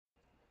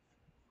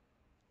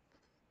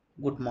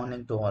Good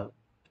morning to all.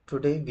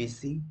 Today we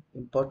see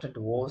important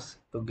words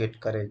to get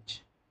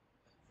courage.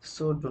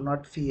 So do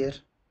not fear,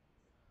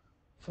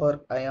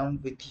 for I am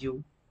with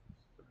you.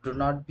 Do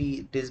not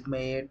be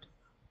dismayed,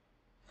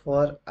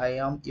 for I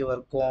am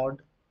your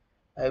God.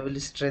 I will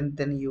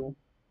strengthen you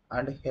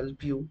and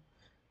help you.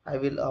 I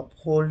will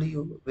uphold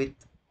you with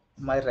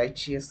my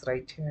righteous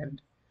right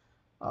hand.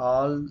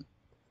 All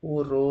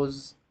who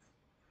rose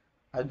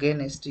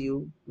against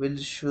you will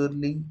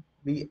surely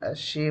be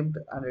ashamed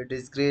and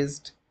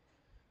disgraced.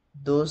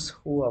 Those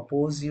who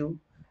oppose you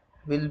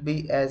will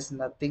be as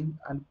nothing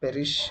and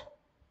perish.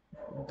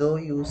 Though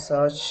you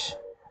search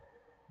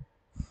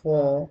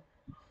for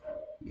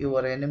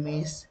your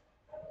enemies,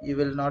 you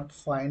will not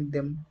find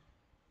them.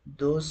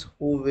 Those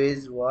who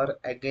wage war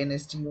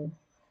against you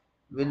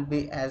will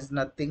be as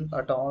nothing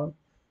at all.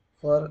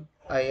 For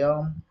I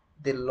am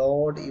the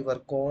Lord your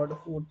God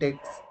who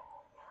takes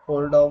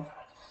hold of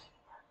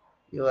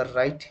your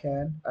right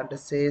hand and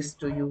says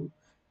to you,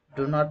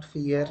 do not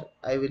fear,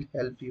 I will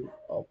help you.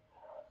 Oh,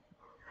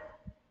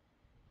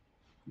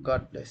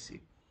 God bless you.